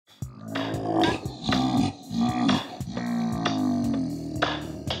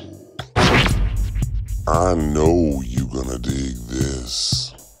I know you gonna dig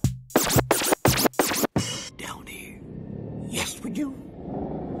this. Down here. Yes, would you?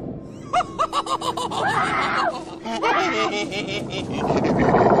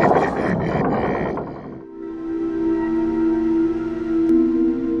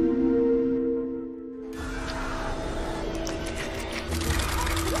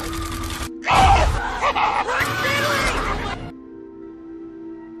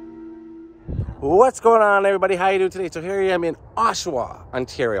 What's going on, everybody? How you doing today? So here I am in Oshawa,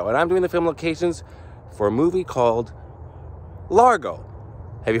 Ontario, and I'm doing the film locations for a movie called Largo.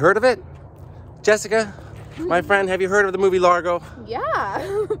 Have you heard of it? Jessica, my friend, have you heard of the movie Largo?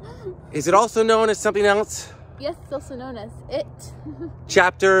 Yeah. Is it also known as something else? Yes, it's also known as It.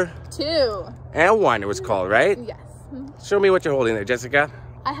 Chapter 2. And 1 it was called, right? Yes. Show me what you're holding there, Jessica.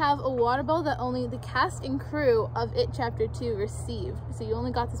 I have a water bottle that only the cast and crew of It Chapter 2 received. So you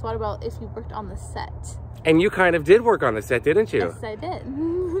only got this water bottle if you worked on the set. And you kind of did work on the set, didn't you? Yes, I did.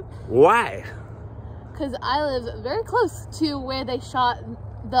 Why? Because I live very close to where they shot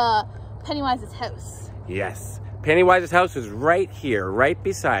the Pennywise's house. Yes. Pennywise's house was right here, right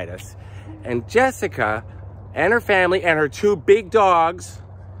beside us. And Jessica and her family and her 2 big dogs,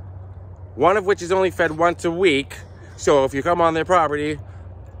 one of which is only fed once a week. So if you come on their property,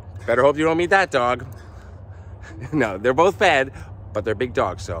 better hope you don't meet that dog. No, they're both fed, but they're big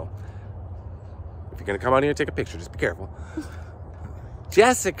dogs, so if you're gonna come out here and take a picture, just be careful.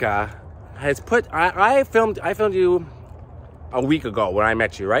 Jessica has put, I filmed you a week ago when I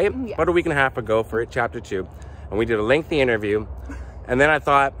met you, right? Yes. About a week and a half ago for It Chapter 2. And we did a lengthy interview. And then I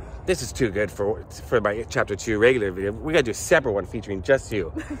thought, this is too good for my It Chapter 2 regular video. We gotta do a separate one featuring just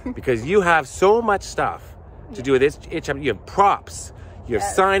you. Because you have so much stuff to do with this It Chapter. You have props. You have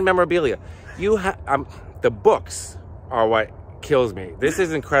signed memorabilia. You have the books are what kills me. This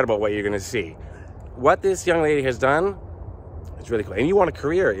is incredible what you're gonna see. What this young lady has done is really cool. And you want a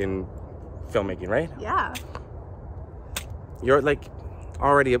career in filmmaking, right? Yeah. You're like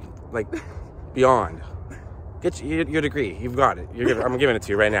already like beyond. Get your degree. You've got it. I'm giving it to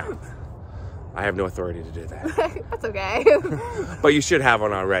you right now. I have no authority to do that. That's okay. But you should have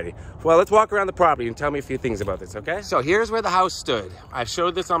one already. Well, let's walk around the property and tell me a few things about this, okay? So here's where the house stood. I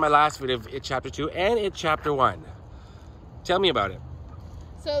showed this on my last video of It Chapter 2 and It Chapter 1. Tell me about it.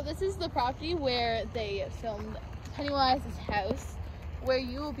 So this is the property where they filmed Pennywise's house, where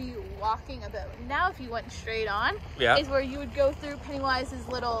you will be walking about. Now if you went straight on, is where you would go through Pennywise's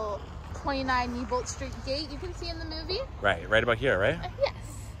little 29 Newbolt Street gate you can see in the movie. Right about here, right? Yes.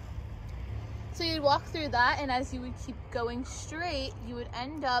 So you'd walk through that, and as you would keep going straight, you would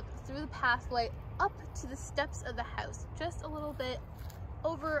end up through the pathway up to the steps of the house, just a little bit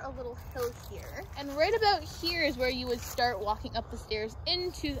over a little hill here. And right about here is where you would start walking up the stairs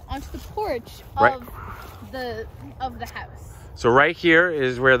onto the porch of the house. So right here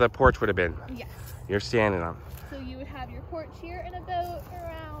is where the porch would have been. Yes. You're standing on. So you would have your porch here, and about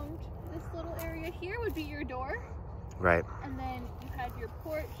around this little area here would be your door. Right. And then you had your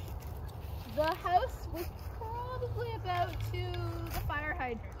porch. The house was probably about to the fire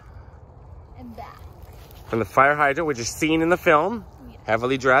hydrant and back. From the fire hydrant, which is seen in the film,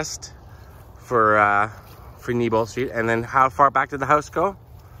 heavily dressed for Newbolt Street. And then how far back did the house go?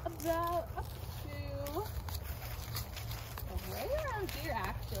 About up to right around here,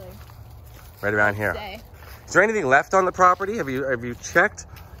 actually. Right around here. Is there anything left on the property? Have you checked?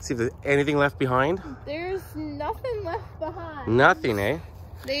 See if there's anything left behind? There's nothing left behind. Nothing, eh?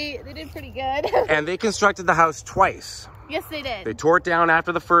 They did pretty good. And they constructed the house twice. Yes, they did. They tore it down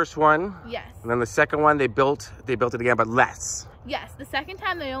after the first one. Yes. And then the second one they built it again, but less. Yes, the second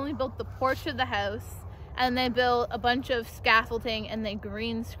time they only built the porch of the house, and they built a bunch of scaffolding, and they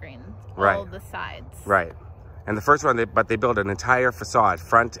green screened all the sides. Right. And the first one, they built an entire facade,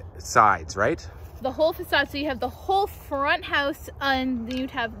 front, sides, right? The whole facade. So you have the whole front house, and then you'd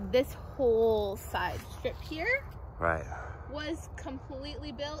have this whole side strip here. Right. Was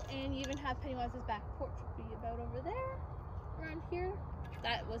completely built, and you even have Pennywise's back porch would be about over there, around here.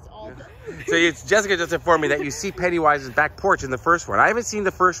 That was all built. So Jessica just informed me that you see Pennywise's back porch in the first one. I haven't seen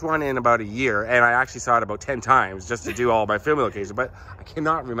the first one in about a year, and I actually saw it about 10 times just to do all my film locations, but I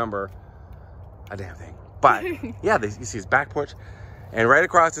cannot remember a damn thing. But yeah, you see his back porch, and right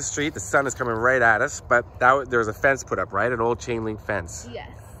across the street, the sun is coming right at us, but there's a fence put up, right? An old chain link fence. Yes,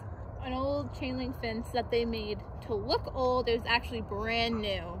 an old chain link fence that they made to look old. It was actually brand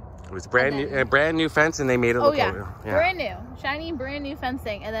new. It was a brand new fence, and they made it look old. Yeah, brand new, shiny, brand new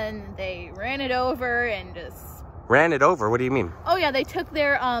fencing, and then they ran it over and just... Ran it over? What do you mean? Oh yeah, they took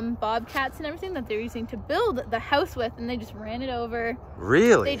their bobcats and everything that they're using to build the house with, and they just ran it over.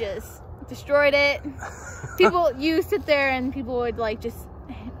 Really? They just destroyed it. You sit there and people would like just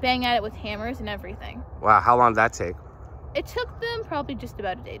bang at it with hammers and everything. Wow, how long did that take? It took them probably just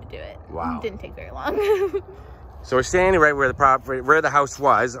about a day to do it. Wow. It didn't take very long. So we're standing right where the house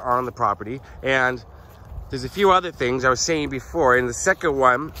was on the property, and there's a few other things I was saying before. In the second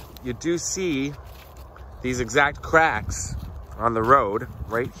one, you do see these exact cracks on the road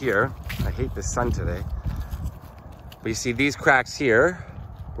right here. I hate the sun today. But you see these cracks here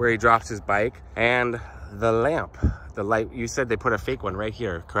where he drops his bike, and the lamp, the light. You said they put a fake one right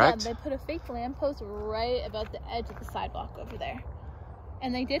here, correct? Yeah, they put a fake lamppost right about the edge of the sidewalk over there.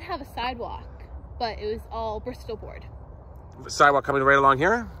 And they did have a sidewalk, but it was all Bristol board. Sidewalk coming right along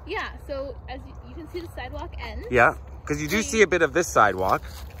here? Yeah, so as you can see the sidewalk ends. Yeah, because you do see a bit of this sidewalk.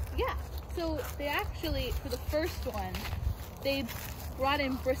 Yeah, so they actually, for the first one, they brought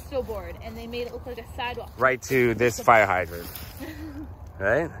in Bristol board and they made it look like a sidewalk. Right to this fire hydrant.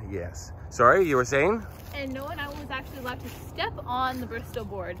 Right? Yes. Sorry, you were saying? And no one was actually allowed to step on the Bristol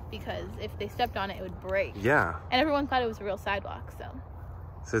board because if they stepped on it, it would break. Yeah. And everyone thought it was a real sidewalk, so.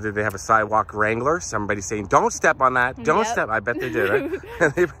 So did they have a sidewalk wrangler? Somebody saying, don't step on that. Don't step. I bet they did,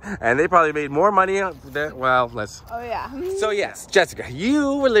 right? and they probably made more money. Well, let's. Oh, yeah. So yes, Jessica,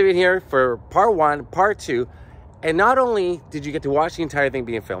 you were living here for part 1, part 2. And not only did you get to watch the entire thing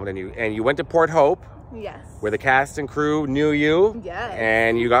being filmed, and you went to Port Hope. Yes. Where the cast and crew knew you. Yes.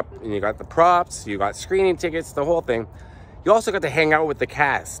 And you got the props, you got screening tickets, the whole thing. You also got to hang out with the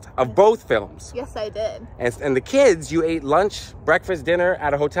cast of both films. Yes, I did. And the kids, you ate lunch, breakfast, dinner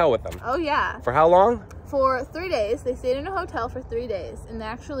at a hotel with them. Oh, yeah. For how long? For 3 days. They stayed in a hotel for 3 days, and they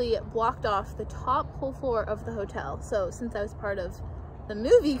actually blocked off the top whole floor of the hotel. So since I was part of the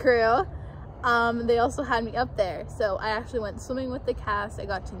movie crew, they also had me up there. So I actually went swimming with the cast. I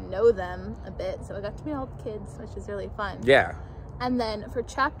got to know them a bit. So I got to meet all the kids, which is really fun. Yeah. And then for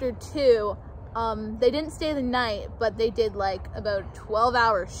chapter 2, they didn't stay the night, but they did like about a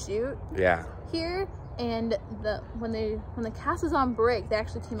 12-hour shoot. Yeah. Here, and when the cast was on break, they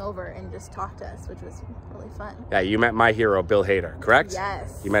actually came over and just talked to us, which was really fun. Yeah, you met my hero, Bill Hader, correct?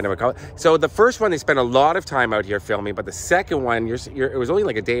 Yes. You met him at college. So the first one, they spent a lot of time out here filming, but the second one, it was only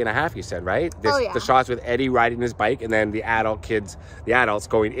like a day and a half, you said, right? The shots with Eddie riding his bike, and then the adults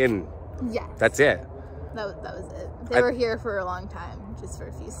going in. Yes. That's it. That was it. They were here for a long time, just for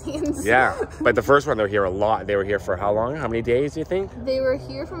a few scenes. Yeah, but the first one, they were here a lot. They were here for how long? How many days, do you think? They were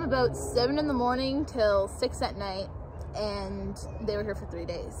here from about 7 in the morning till 6 at night, and they were here for 3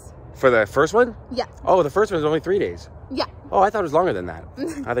 days. For the first one? Yeah. Oh, the first one was only 3 days? Yeah. Oh, I thought it was longer than that.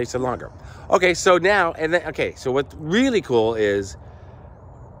 I thought you said longer. Okay, so now, so what's really cool is,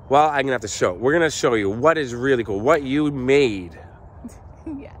 well, I'm gonna have to show. We're gonna show you what is really cool, what you made.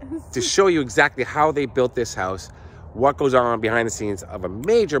 Yes. To show you exactly how they built this house, what goes on behind the scenes of a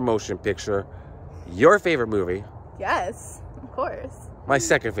major motion picture, your favorite movie. Yes, of course. My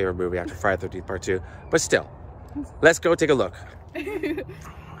second favorite movie after Friday the 13th Part 2, but still, let's go take a look.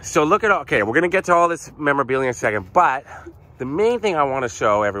 So look at okay, we're gonna get to all this memorabilia in a second, but the main thing I wanna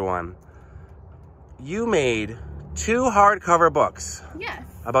show everyone, you made 2 hardcover books. Yes.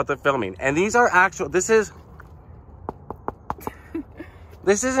 About the filming, and these are actual, this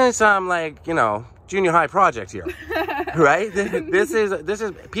isn't some, like, you know, junior high project here, right? This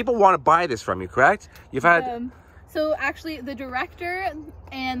is people want to buy this from you, correct? You've had so actually the director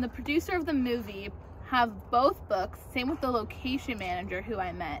and the producer of the movie have both books, same with the location manager who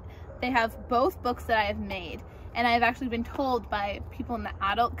I met. They have both books that I have made, and I've actually been told by people in the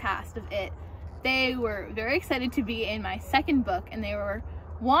adult cast of it, they were very excited to be in my second book, and they were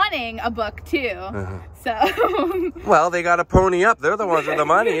wanting a book too. So well, they got to pony up. They're the ones with the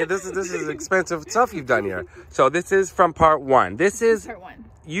money. This is expensive stuff you've done here. So this is from part 1. This is part 1.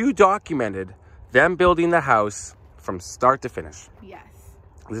 You documented them building the house from start to finish. Yes.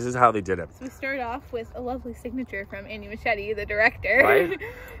 This is how they did it. So we started off with a lovely signature from Andy Muschietti, the director. Right.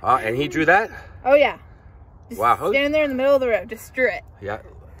 And he drew that? Oh yeah. Just wow. Standing there in the middle of the road, just drew it. Yeah.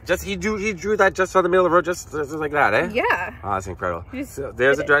 Just he drew that just on the middle of the road, just like that, eh? Yeah. Oh, that's incredible. So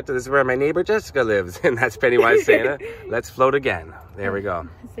there's the director. This is where my neighbor Jessica lives, and that's Pennywise saying it. Let's float again. There we go.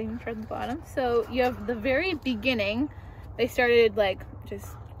 Signature at the bottom. So you have the very beginning. They started like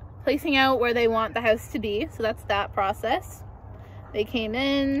just placing out where they want the house to be. So that's that process. They came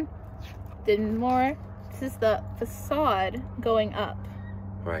in, did more. This is the facade going up.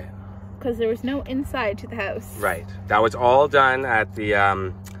 Right. Because there was no inside to the house. Right. That was all done at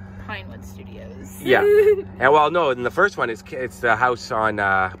the Pinewood Studios. Yeah. And well, no, in the first one, it's the house on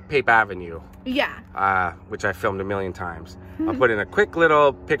Pape Avenue. Yeah. Which I filmed a million times. I'll put in a quick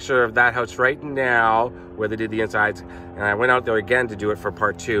little picture of that house right now where they did the insides. And I went out there again to do it for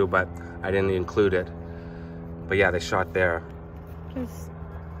part 2, but I didn't include it. But yeah, they shot there. Just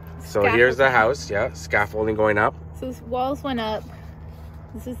So here's the house. Yeah, scaffolding going up. So this walls went up.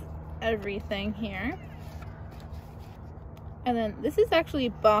 This is everything here. And then this is actually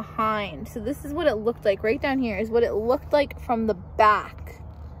behind. So this is what it looked like. Right down here is what it looked like from the back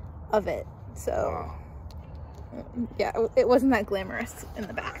of it. So yeah, it wasn't that glamorous in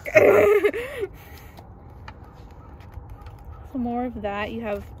the back. So more of that. You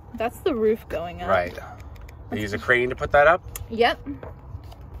have, that's the roof going up. Right. They use a crane to put that up? Yep.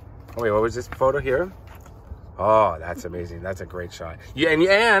 Oh, wait, what was this photo here? Oh, that's amazing. That's a great shot. Yeah,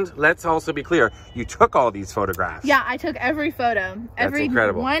 and let's also be clear, you took all these photographs. Yeah, I took every photo. That's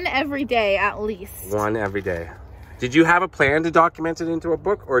incredible. One every day at least. One every day. Did you have a plan to document it into a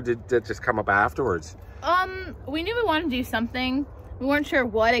book, or did it just come up afterwards? We knew we wanted to do something. We weren't sure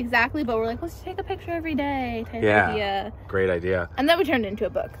what exactly, but we're like, let's take a picture every day type idea. Great idea. And then we turned it into a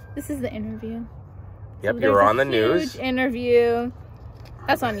book. This is the interview. Yep, So you were on the news. Interview.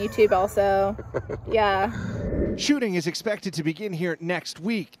 That's on YouTube also. Yeah. Shooting is expected to begin here next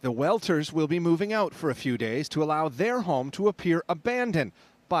week. The Welters will be moving out for a few days to allow their home to appear abandoned.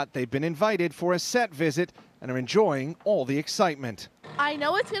 But they've been invited for a set visit and are enjoying all the excitement. I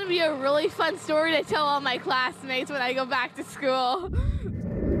know it's going to be a really fun story to tell all my classmates when I go back to school.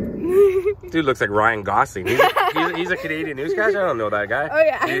 Dude looks like Ryan Gosling. He's a Canadian newscaster. I don't know that guy. Oh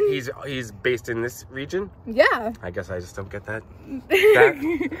yeah. He's based in this region. Yeah. I guess I just don't get that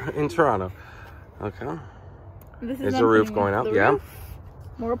in Toronto. Okay. This is the roof going up. Yeah. Roof.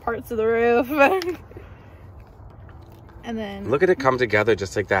 More parts of the roof. And then look at it come together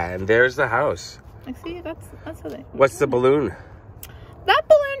just like that. And there's the house. I see. That's how they. What's the balloon? That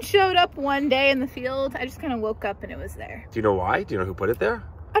balloon showed up one day in the field. I just kind of woke up and it was there. Do you know why? Do you know who put it there?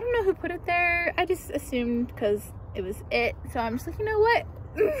 I don't know who put it there. I just assumed because it was it. So I'm just like, you know what?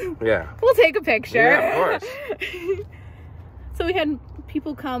 Yeah. We'll take a picture. Yeah, of course. So we had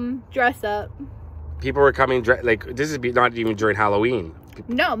people come dress up. People were coming, like, this is not even during Halloween.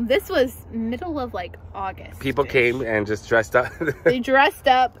 No, this was middle of like August. People came and just dressed up. They dressed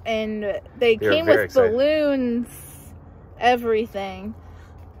up and they came with excited. Balloons, everything.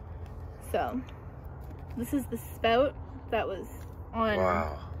 So this is the spout that was on.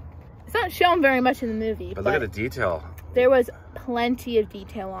 Wow. It's not shown very much in the movie, but look at the detail. There was plenty of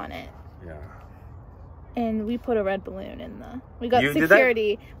detail on it. Yeah. And we put a red balloon in the. We got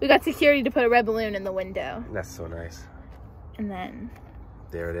security. We got security to put a red balloon in the window. That's so nice. And then.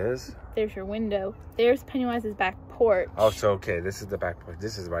 There it is. There's your window. There's Pennywise's back porch. Oh, so okay. This is the back porch.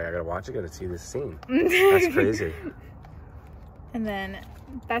 This is why I gotta watch it. Gotta see this scene. That's crazy. And then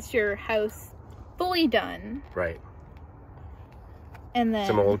that's your house, fully done. Right. And then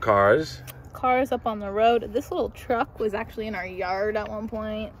some old cars. Cars up on the road. This little truck was actually in our yard at one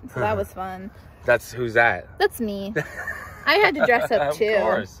point, so that was fun. That's who's that? That's me. I had to dress up too. Of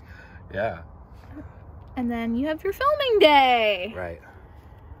course. Yeah. And then you have your filming day. Right.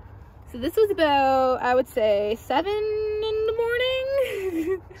 So this was about, I would say, 7 in the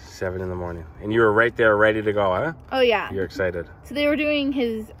morning. 7 in the morning. And you were right there ready to go, huh? Oh, yeah. You're excited. So they were doing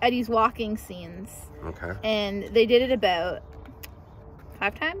Eddie's walking scenes. Okay. And they did it about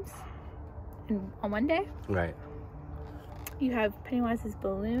 5 times on one day. Right. You have Pennywise's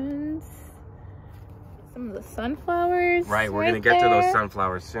balloons. Some of the sunflowers. Right, we're going to get to those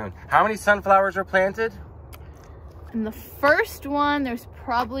sunflowers soon. How many sunflowers were planted? In the first one, there's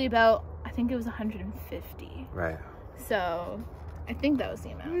probably about, I think it was 150. Right. So, I think that was the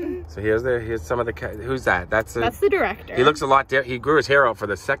amount. So here's some of the, who's that? That's the director. He looks a lot, he grew his hair out for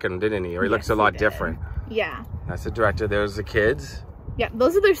the second, didn't he? Or he looks a lot different. Yeah. That's the director. There's the kids. Yeah,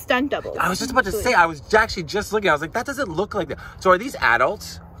 those are their stunt doubles. I was just about to say, I was actually just looking, I was like, that doesn't look like that. So are these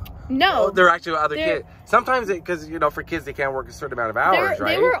adults? No. Oh, they're actually other kids. Sometimes, because, you know, for kids, they can't work a certain amount of hours,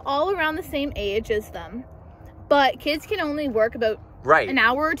 right? They were all around the same age as them. But kids can only work about an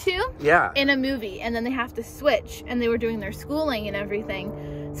hour or two in a movie. And then they have to switch. And they were doing their schooling and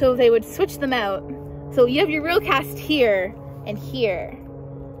everything. So they would switch them out. So you have your real cast here and here.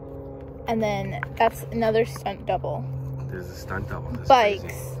 And then that's another stunt double. There's a stunt double. That's bikes.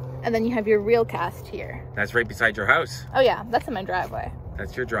 Crazy. And then you have your real cast here. That's right beside your house. Oh, yeah. That's in my driveway.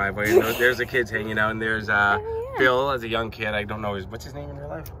 That's your driveway. And there's the kids hanging out. And there's Bill as a young kid. I don't know. What's his name in real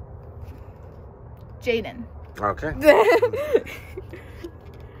life? Jaden. Okay.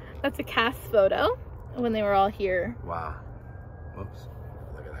 That's a cast photo when they were all here. Wow. Whoops.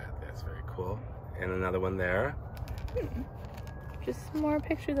 Look at that. That's very cool. And another one there. Just more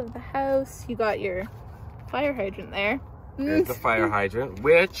pictures of the house. You got your fire hydrant there. There's the fire hydrant,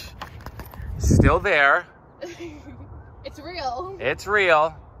 which is still there. It's real. It's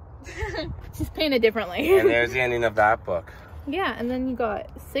real. She's painted differently. And there's the ending of that book. Yeah, and then you got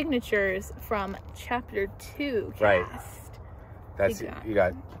signatures from chapter 2 cast. Right. That's you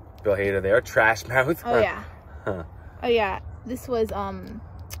got Bill Hader there, Trash Mouth. Oh yeah. Huh. Oh yeah. This was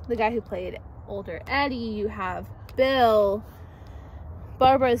the guy who played older Eddie. You have Bill.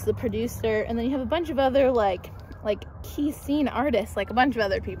 Barbara is the producer, and then you have a bunch of other like key scene artists, like a bunch of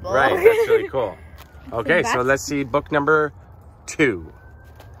other people. Right. That's really cool. Okay, so let's see book number 2.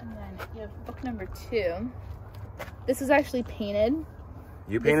 And then you have book number 2. This was actually painted.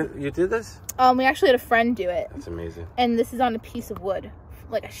 You painted? You did this? We actually had a friend do it. That's amazing. And this is on a piece of wood,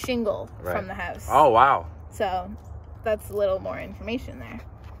 like a shingle from the house. Oh wow. So that's a little more information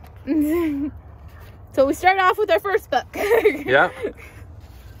there. So we started off with our first book. Yeah.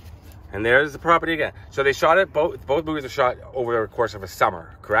 And there's the property again. So they shot it, both movies are shot over the course of a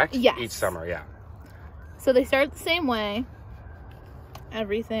summer, correct? Yes. Each summer, yeah. So they started the same way.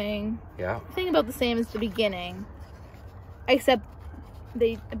 Everything. Yeah. Everything about the same as the beginning. Except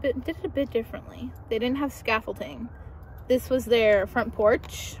they did it a bit differently. They didn't have scaffolding. This was their front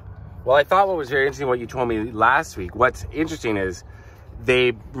porch. Well, I thought what was very interesting, what you told me last week, what's interesting is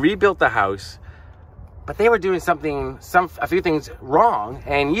they rebuilt the house, but they were doing a few things wrong,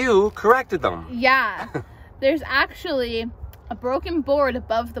 and you corrected them. Yeah. There's actually a broken board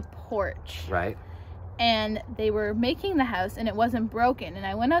above the porch. Right. And they were making the house, and it wasn't broken. And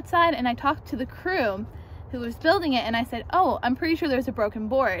I went outside, and I talked to the crew who was building it, and I said, oh, I'm pretty sure there's a broken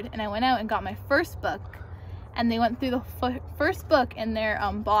board. And I went out and got my first book, and they went through the first book, and their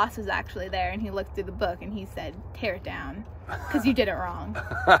boss was actually there, and he looked through the book, and he said, tear it down, because you did it wrong.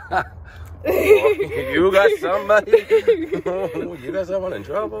 You got somebody. You got someone in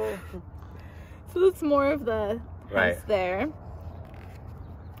trouble. So that's more of the house there.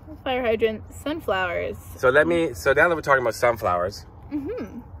 Fire hydrant, sunflowers. So now that we're talking about sunflowers.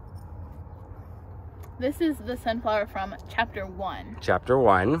 This is the sunflower from chapter 1. Chapter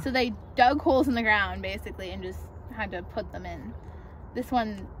 1. So they dug holes in the ground basically and just had to put them in. This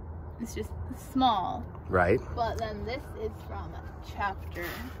one is just small. Right. But then this is from chapter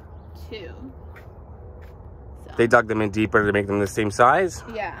 2. So, They dug them in deeper to make them the same size?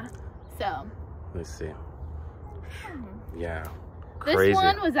 yeah. So. Let's see. Yeah. This Crazy.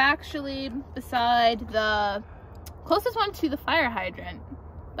 one was actually beside the closest one to the fire hydrant,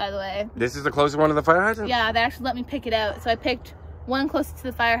 by the way. This is the closest one to the fire hydrant? Yeah, they actually let me pick it out. So I picked one closest to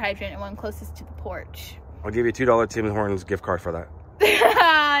the fire hydrant and one closest to the porch. I'll give you a $2 Tim Hortons gift card for that.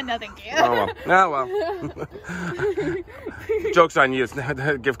 No, thank you. Oh, well. Oh, well. Joke's on you.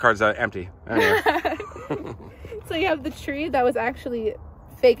 The gift card's empty. Anyway. So you have the tree that was actually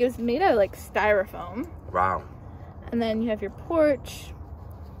fake. It was made out of like styrofoam. Wow. And then you have your porch,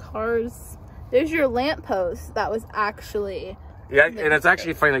 cars. There's your lamppost that was actually... Yeah, and it's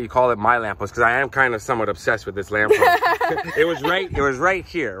actually funny that you call it my lamppost, because I am kind of somewhat obsessed with this lamppost. It was right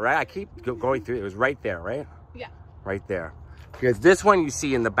here, right? I keep going through it. It was right there, right? Yeah. Right there. Because this one you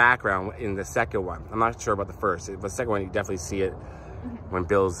see in the background in the second one. I'm not sure about the first. The second one you definitely see it when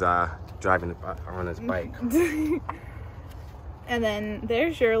Bill's driving on his bike. And then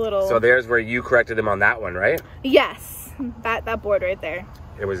there's your little... So there's where you corrected him on that one, right? Yes. That board right there.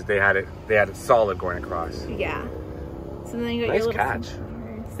 It was they had it solid going across. Yeah. So then you got Nice your little catch.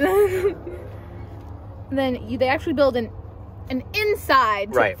 And then they actually built an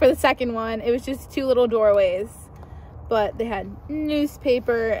inside Right. for the second one. It was just 2 little doorways. But they had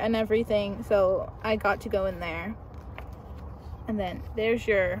newspaper and everything, so I got to go in there. And then there's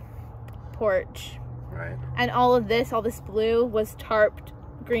your porch. Right. And all this blue was tarped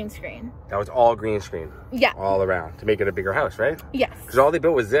green screen. That was all green screen. Yeah. All around to make it a bigger house, right? Yes. Because all they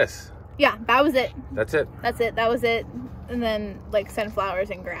built was this. Yeah, that was it. That's it. That's it. That was it. And then like sunflowers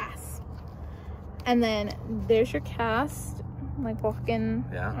and grass. And then there's your cast, like walking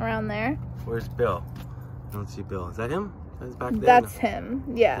around there. Where's Bill? I don't see Bill. Is that him? That's back there. That's him.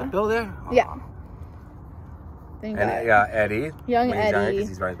 Yeah. Is that Bill there? Oh. Yeah. Then you And got Eddie. young when he's Eddie. Because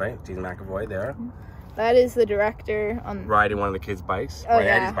he's riding his bike. Jason McAvoy there. That is the director on Riding one of the kids' bikes. Oh, Riding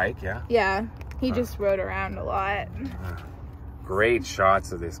yeah. Eddie's bike, yeah. Yeah. He just rode around a lot. Great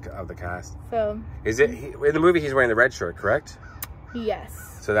shots of the cast. So Is it in the movie? He's wearing the red shirt, correct?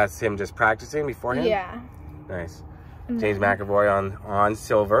 yes. So that's him just practicing beforehand. Yeah. Nice. James McAvoy on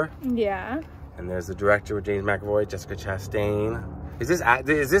silver, Yeah. and there's the director with James McAvoy, Jessica Chastain.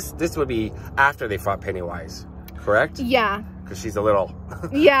 This would be after they fought Pennywise, correct? Yeah. Because she's a little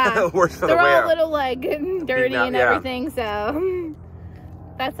Yeah. worse for the They're wear. all a little like dirty up, and yeah. everything, so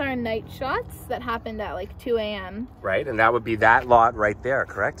that's our night shots that happened at like 2 a.m. Right, and that would be that lot right there,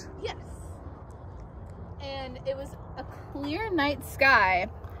 correct? Yes. And it was a clear night sky,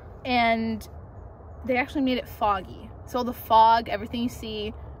 and they actually made it foggy. So the fog, everything you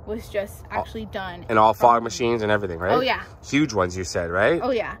see, was just actually done. And all fog machines and everything, right? Oh, yeah. Huge ones, you said, right?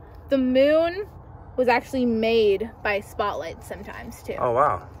 Oh, yeah. The moon was actually made by spotlights sometimes, too. Oh,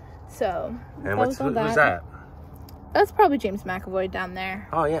 wow. So, and who's that? That's probably James McAvoy down there.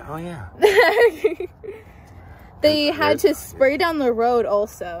 Oh, yeah. Oh, yeah. They had to spray down the road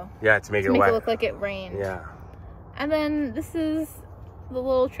also. Yeah, to make it look like it rained. Yeah. And then this is the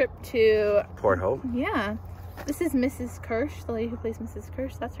little trip to Port Hope. Yeah. This is Mrs. Kirsch, the lady who plays Mrs.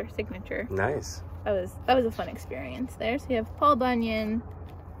 Kirsch. That's her signature. Nice. That was a fun experience there. So you have Paul Bunyan,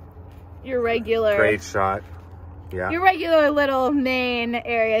 your regular... Great shot. Yeah. Your regular little Maine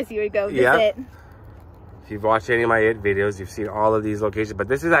areas you would go visit. Yep. If you've watched any of my It videos, you've seen all of these locations. But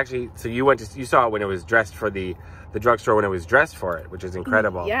this is actually... So you saw it when it was dressed for the drugstore, when it was dressed for it, which is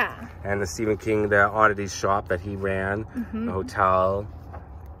incredible. Yeah. And the Stephen King, the oddities shop that he ran, the hotel.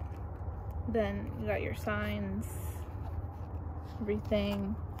 Then you got your signs,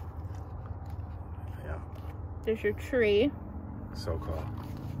 everything. Yeah. There's your tree. So cool.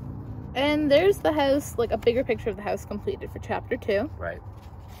 And there's the house, like a bigger picture of the house completed for chapter 2. Right.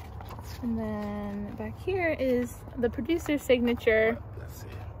 And then back here is the producer's signature. Let's see.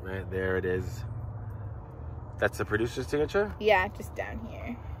 Right there it is. That's the producer's signature? Yeah, just down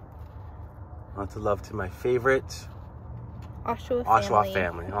here. Lots of love to my favorite Oshawa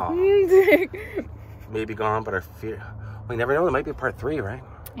family. Oh. Maybe gone, but I fear. We never know. There might be a part 3, right?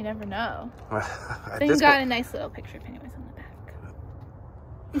 You never know. Then you got a nice little picture of Pennywise on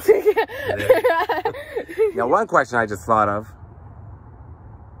the back. Now, one question I just thought of,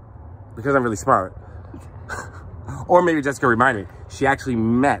 because I'm really smart, or maybe Jessica reminded me, she actually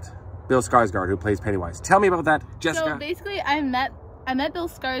met Bill Skarsgård, who plays Pennywise. Tell me about that, Jessica. So basically, I met Bill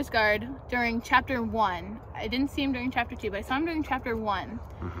Skarsgård during chapter 1. I didn't see him during chapter 2, but I saw him during chapter 1.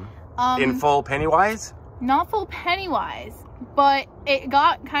 In full Pennywise? Not full Pennywise, but it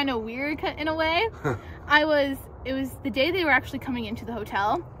got kind of weird in a way. It was the day they were actually coming into the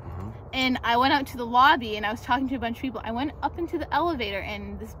hotel, and I went out to the lobby and I was talking to a bunch of people. I went up into the elevator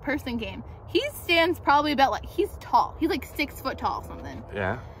and this person came. He stands probably about like, he's tall. He's like 6 foot tall or something.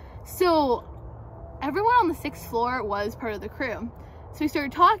 Yeah. So everyone on the 6th floor was part of the crew. So he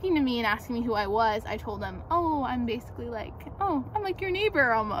started talking to me and asking me who I was. I told him, oh, I'm basically like, oh, I'm like your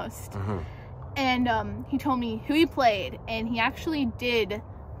neighbor almost. And he told me who he played, and he actually did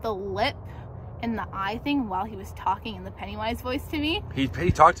the lip and the eye thing while he was talking in the Pennywise voice to me. He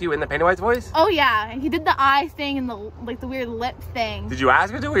talked to you in the Pennywise voice? Oh yeah, he did the eye thing and the weird lip thing. Did you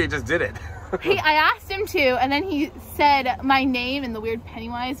ask him to, or you just did it? I asked him to, and then he said my name in the weird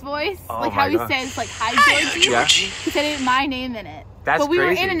Pennywise voice, like how he says like hi Georgie. Yeah. He said my name in it. That's but we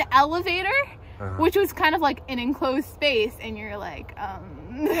crazy. were in an elevator, which was kind of like an enclosed space, and you're like,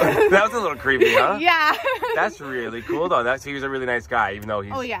 That was a little creepy, huh? Yeah. That's really cool, though. He was a really nice guy, even though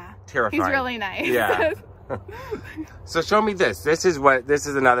he's terrifying. He's really nice. Yeah. So show me this. This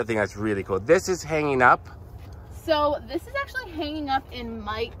is another thing that's really cool. This is hanging up. So this is actually hanging up in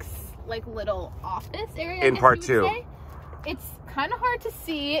Mike's like little office area. In part 2. It's kind of hard to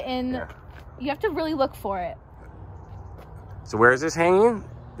see, and you have to really look for it. So where is this hanging?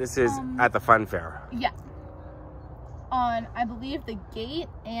 This is at the fun fair. Yeah. On, I believe, the gate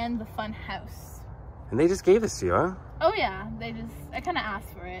and the fun house. And they just gave this to you, huh? Oh yeah, I kind of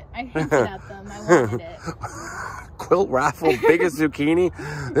asked for it. I hinted at them. I wanted it. Quilt raffle, biggest zucchini.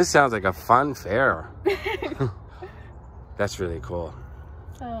 This sounds like a fun fair. That's really cool.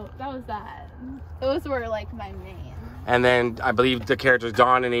 So that was that. Those were like my main. And then I believe the characters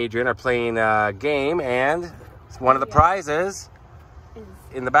Dawn and Adrian are playing a game, and one of the prizes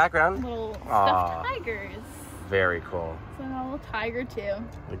in the background. Little stuffed tigers. Very cool. So a little tiger too.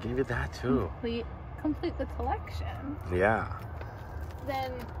 I gave you that too. Complete the collection. Yeah.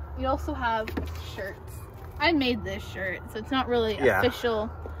 Then you also have shirts. I made this shirt, so it's not really official,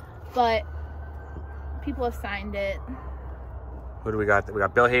 but people have signed it. Who do we got? We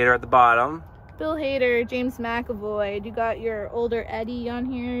got Bill Hader at the bottom. Bill Hader, James McAvoy. You got your older Eddie on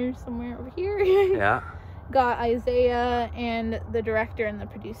here, somewhere over here. Yeah. Got Isaiah and the director and the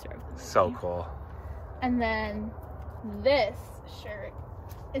producer of the movie. So cool. And then this shirt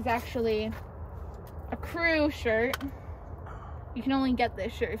is actually a crew shirt. You can only get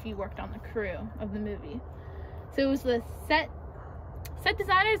this shirt if you worked on the crew of the movie. So it was the set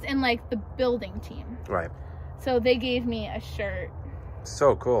designers and like the building team. Right. So they gave me a shirt.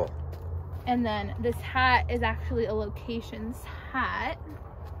 So cool. And then this hat is actually a locations hat.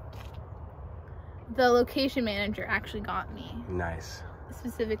 The location manager actually got me. Nice.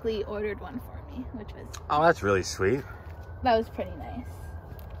 Specifically ordered one for me, which was... Oh, that's really sweet. That was pretty nice.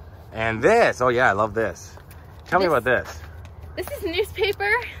 And this, oh yeah, I love this. Tell me about this. This is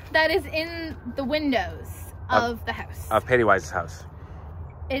newspaper that is in the windows of the house. Of Pennywise's house.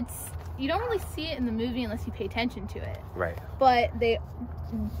 You don't really see it in the movie unless you pay attention to it. Right. But they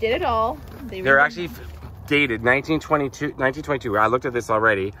did it all. They're actually dated 1922. I looked at this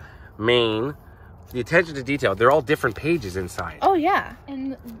already. Maine. The attention to detail. They're all different pages inside. Oh yeah.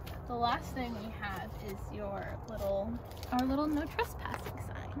 And the last thing we have is our little no trespassing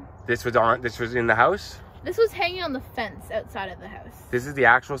sign. This was in the house? This was hanging on the fence outside of the house. This is the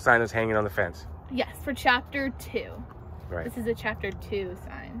actual sign that's hanging on the fence. Yes, for chapter 2. Right. This is a chapter 2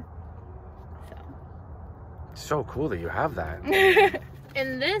 sign. So cool that you have that.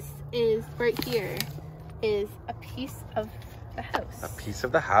 And this is right here is a piece of the house. A piece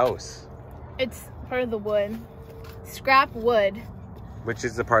of the house. It's part of the wood. Scrap wood. Which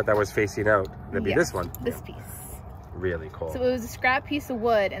is the part that was facing out. That'd be this one. This piece. Really cool. So it was a scrap piece of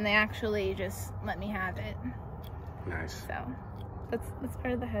wood and they actually just let me have it. Nice. So that's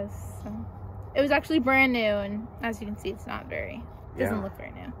part of the house. So it was actually brand new, and as you can see, it's not doesn't look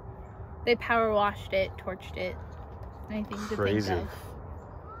very new. They power washed it, torched it, anything to think of.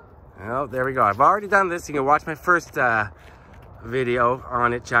 Well, there we go. I've already done this. You can watch my first video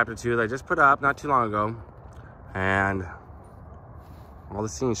on it, chapter 2, that I just put up not too long ago. And all the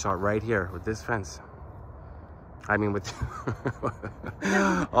scenes shot right here with this fence. I mean, with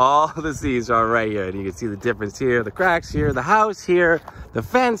all the scenes shot right here. And you can see the difference here, the cracks here, the house here, the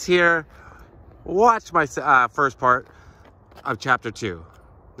fence here. Watch my first part of chapter 2.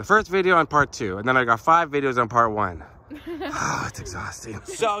 The first video on part 2, and then I got 5 videos on part 1. Oh, it's exhausting.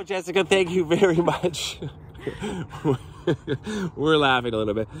 So, Jessica, thank you very much. We're laughing a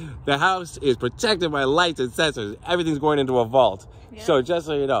little bit. The house is protected by lights and sensors. Everything's going into a vault. Yeah. So, just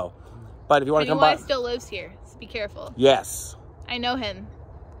so you know. But if you want to come by... Pennywise still lives here, so be careful. Yes. I know him.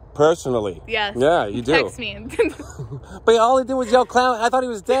 Personally. Yes. Yeah, you do. Text me. But all he did was yell clown. I thought he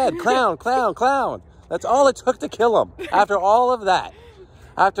was dead. Clown, clown, clown. That's all it took to kill him. After all of that.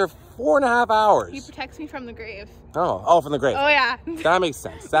 After 4.5 hours. He protects me from the grave. Oh, from the grave. Oh, yeah. That makes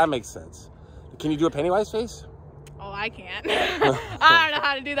sense. That makes sense. Can you do a Pennywise face? Oh, I can't. I don't know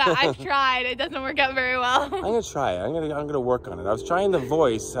how to do that. I've tried. It doesn't work out very well. I'm gonna try it. I'm gonna work on it. I was trying the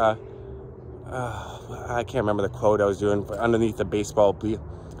voice. I can't remember the quote I was doing underneath the baseball.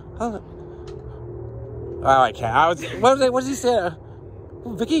 Oh, I can't. What did he say?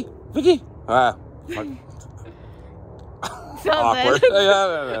 Vicky? Awkward.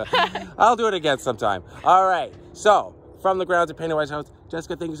 I'll do it again sometime. All right. So, from the grounds of Pennywise House,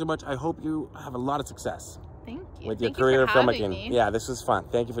 Jessica, thank you so much. I hope you have a lot of success. Thank you. With your career of filmmaking. Yeah, this was fun.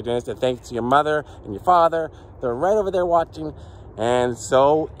 Thank you for doing this. And thanks to your mother and your father. They're right over there watching. And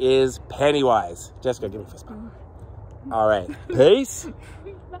so is Pennywise. Jessica, give me a fist bump. All right. Peace.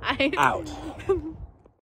 Bye. Out.